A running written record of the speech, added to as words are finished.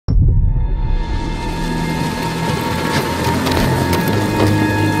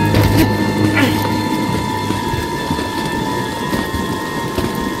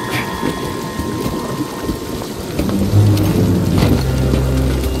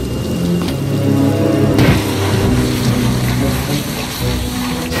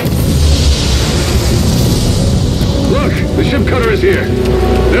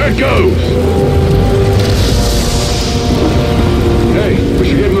goes! Hey, we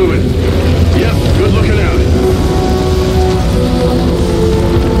should get moving. Yep, good looking out.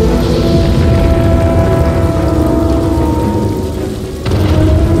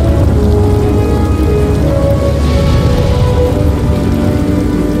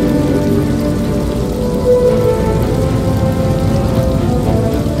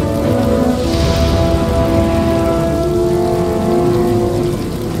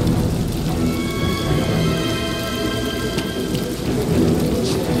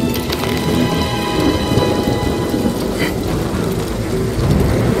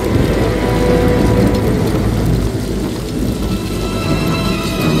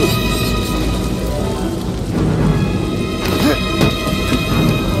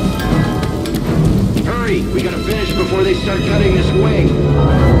 We gotta finish before they start cutting this wing.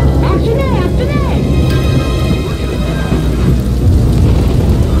 After that.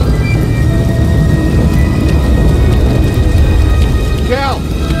 Cal,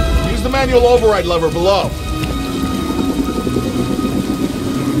 use the manual override lever below.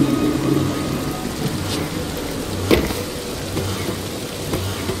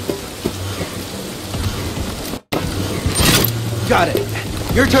 Got it.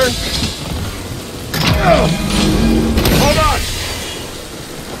 Your turn. Hold on!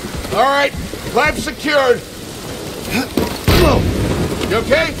 Alright, clamp secured. You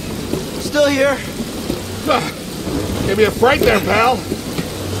okay? Still here. Give me a fright there, pal.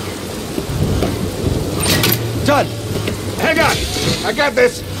 Done. Hang on! I got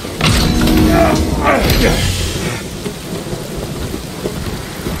this!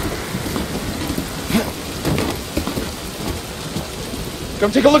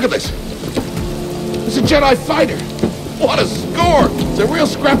 Come take a look at this. It's a Jedi fighter. What a score! It's a real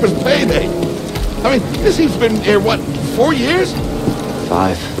scrapper's payday. I mean, this he's been here, what, 4 years?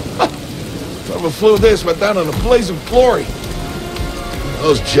 5. Whoever flew this went down in a blaze of glory.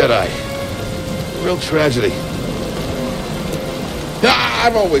 Those Jedi. Real tragedy.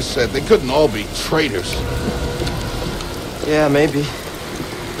 I've always said they couldn't all be traitors. Yeah, maybe.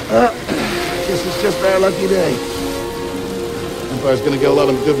 Guess it's just our lucky day. Empire's gonna get a lot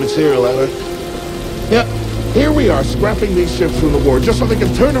of good material out of it. Yeah, here we are, scrapping these ships from the war, just so they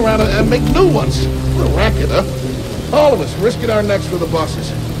can turn around and make new ones. What a racket, huh? All of us risking our necks for the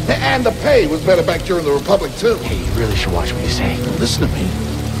bosses. And the pay was better back during the Republic, too. Hey, you really should watch what you say. Listen to me.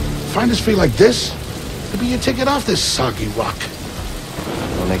 Find us feel like this, maybe you take it off this soggy rock.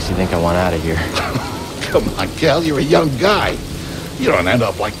 What makes you think I want out of here? Come on, Cal, you're a young guy. You don't end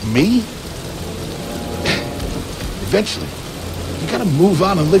up like me. Eventually, you gotta move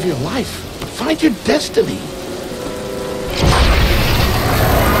on and live your life. Find your destiny.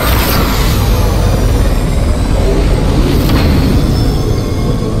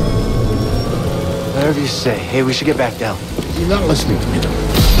 Whatever you say. Hey, we should get back down. You're not listening to me, though.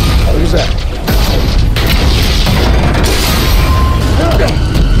 Who's that?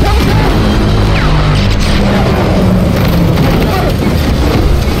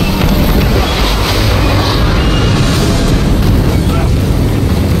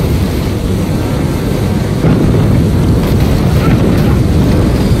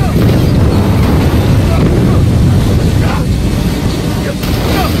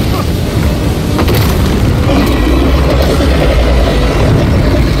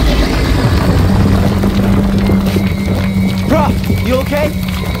 You okay?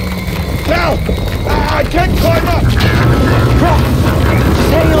 Now! I can't climb up! Croc!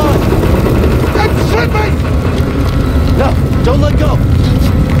 Just hang on! Slip me! No, don't let go!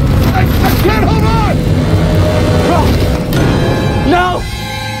 I can't hold on! Croc! No!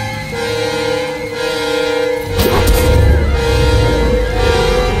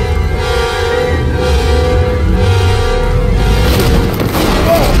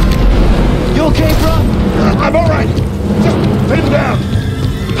 You okay, bro? I'm alright! Just pin down!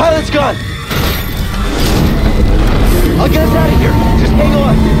 Pilot's gun! I'll get us out of here. Just hang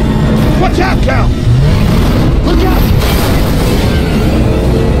on. Watch out, Cal! Look out!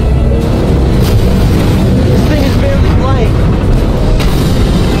 This thing is barely flying.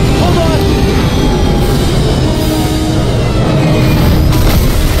 Hold on!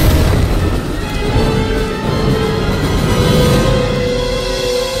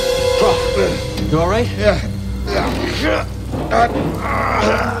 You all right? Yeah.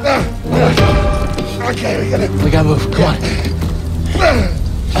 Okay, We gotta move. Come on. What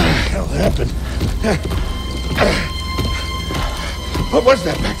the hell happened? What was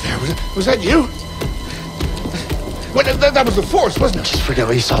that back there? Was that you? Wait, that was the Force, wasn't it? Just forget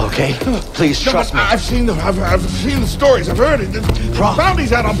what you saw, okay? Please trust me. I've seen the stories. I've heard it. Prof,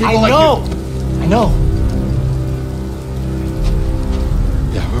 bounties out on people like you. I know.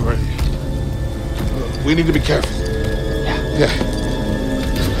 Yeah, we're ready. We need to be careful. Yeah.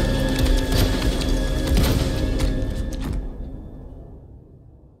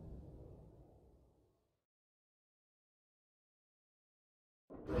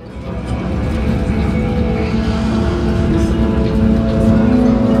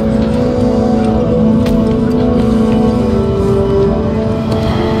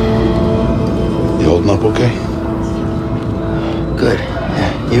 Okay? Good.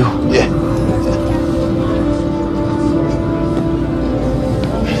 Yeah, you? Yeah.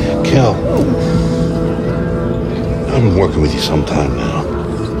 Cal, I've been working with you some time now.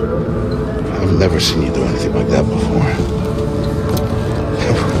 I've never seen you do anything like that before.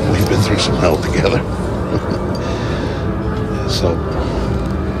 We've been through some hell together. So,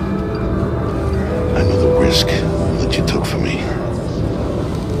 I know the risk that you took for me.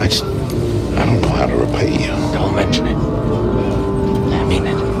 I don't know how to repay you. Don't mention it. I mean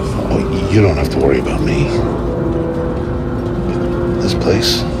it. Oh, you don't have to worry about me. This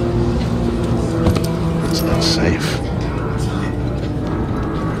place, it's not safe.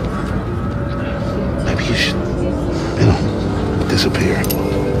 Maybe you should, disappear.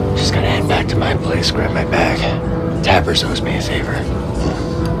 Just gotta head back to my place, grab my bag. Tappers owes me a favor.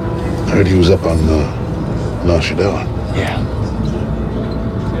 I heard he was up on Nar Shaddaa. Yeah.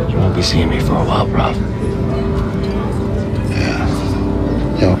 You won't be seeing me for a while, Prof.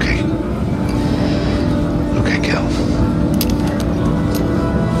 Yeah, okay. Okay, Cal.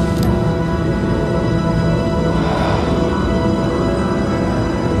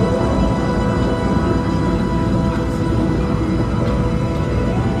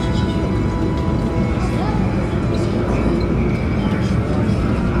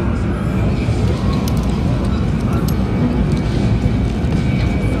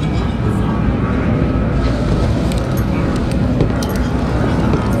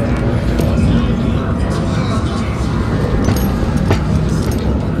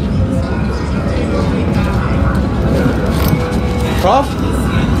 Prof?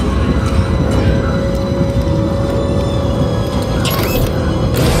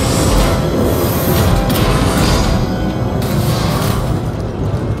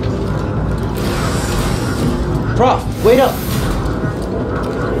 Prof, wait up!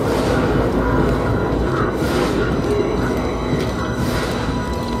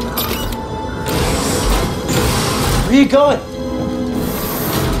 Where are you going?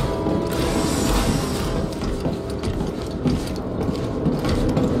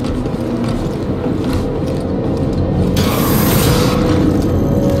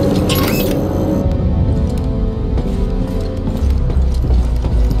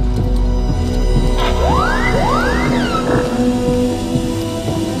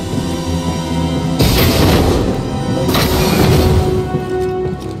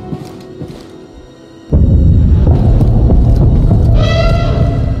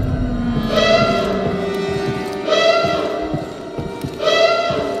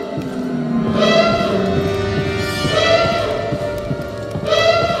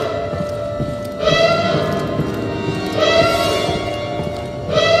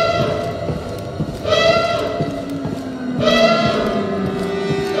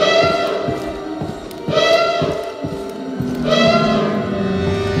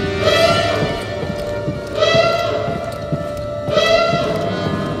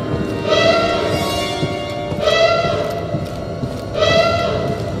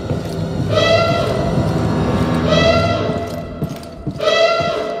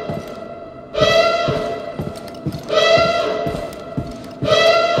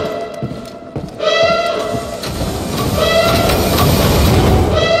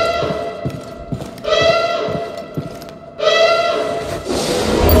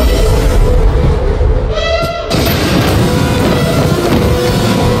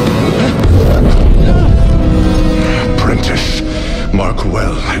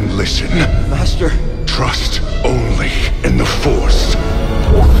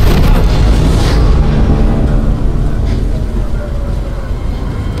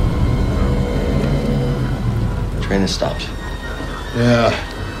 Train has stopped. Yeah,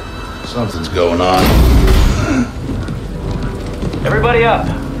 something's going on. Everybody up.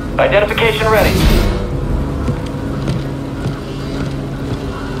 Identification ready.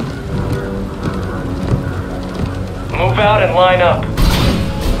 Move out and line up.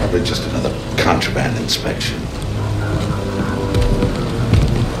 Probably just another contraband inspection.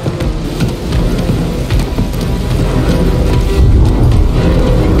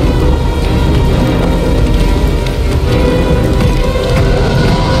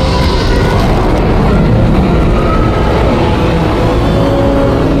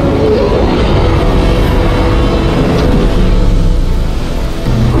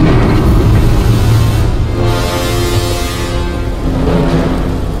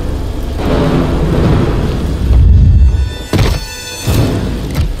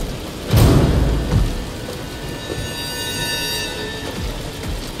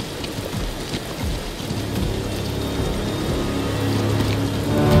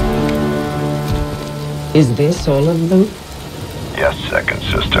 Is this all of them? Yes, second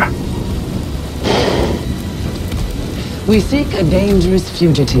sister. We seek a dangerous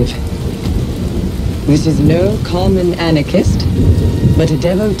fugitive. This is no common anarchist, but a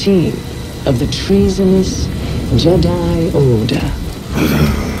devotee of the treasonous Jedi Order.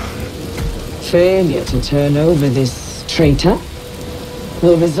 Failure to turn over this traitor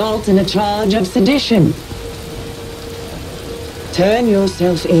will result in a charge of sedition. Turn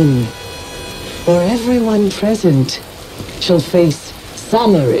yourself in, or everyone present shall face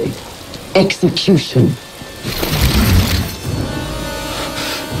summary execution.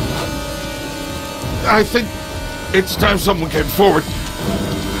 I think it's time someone came forward.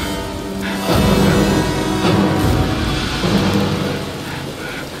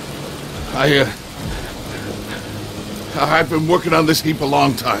 I've been working on this heap a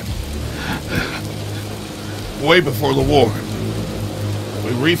long time. Way before the war.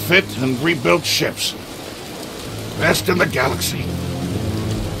 We refit and rebuilt ships. Best in the galaxy.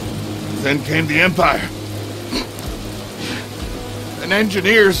 Then came the Empire. And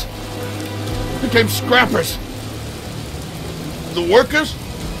engineers became scrappers. The workers,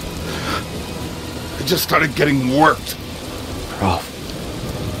 they just started getting worked. Prof.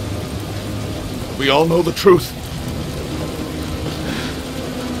 We all know the truth.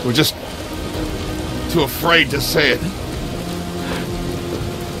 We're just too afraid to say it.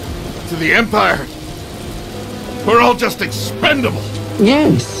 To the Empire, we're all just expendable.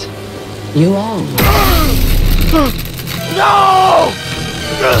 Yes, you are. No!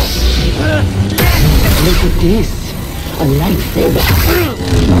 Look at this. A lightsaber.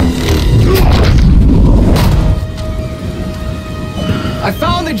 I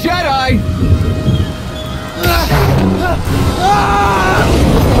found the Jedi!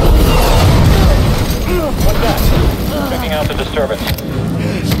 What's that? Checking out the disturbance.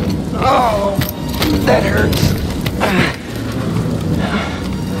 Oh, that hurts.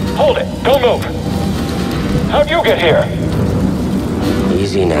 Hold it! Don't move! How'd you get here?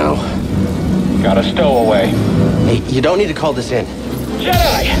 Easy now. Got a stowaway. Hey, you don't need to call this in.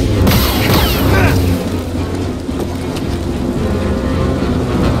 Jedi!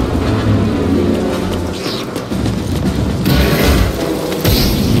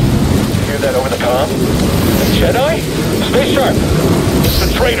 That over the comm? The Jedi? Stay sharp! It's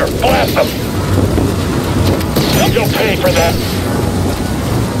the traitor! Blast them! You'll pay for that!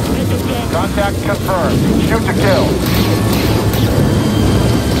 Contact confirmed. Shoot to kill.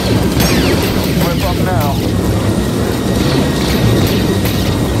 Flip up now.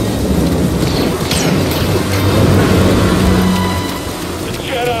 The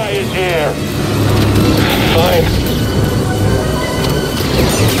Jedi is here! Fine.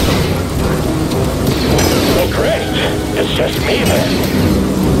 Oh, great. It's just me then.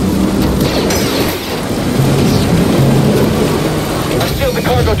 I sealed the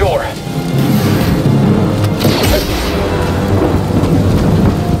cargo door.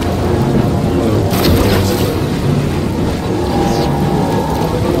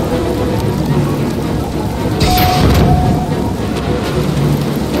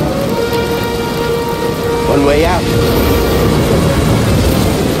 One way out.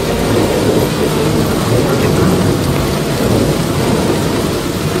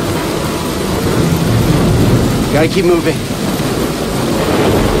 Gotta keep moving.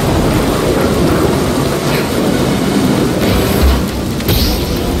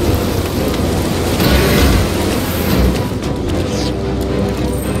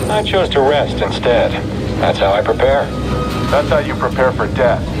 I chose to rest instead. That's how I prepare. That's how you prepare for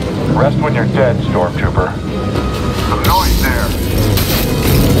death. Rest when you're dead, Stormtrooper. Some noise there.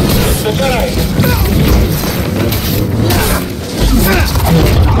 The Jedi!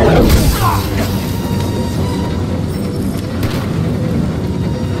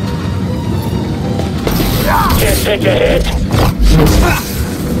 Can't take a hit!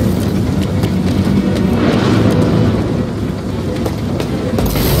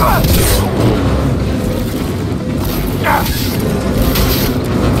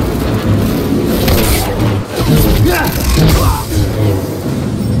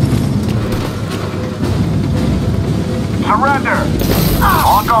 Surrender!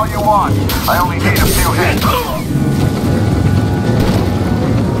 I'll all you want. I only need a few hits.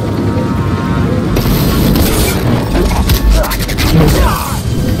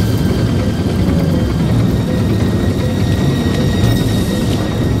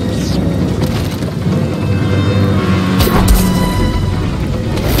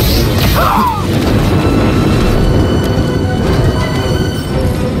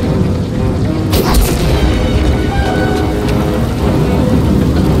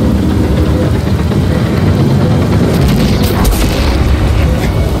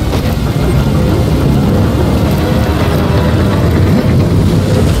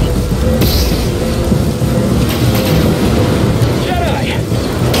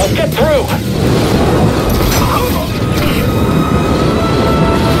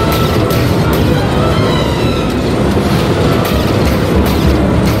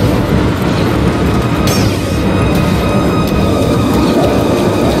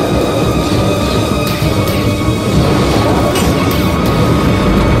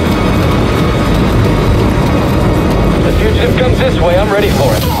 this way, I'm ready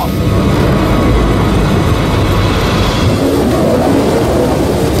for it.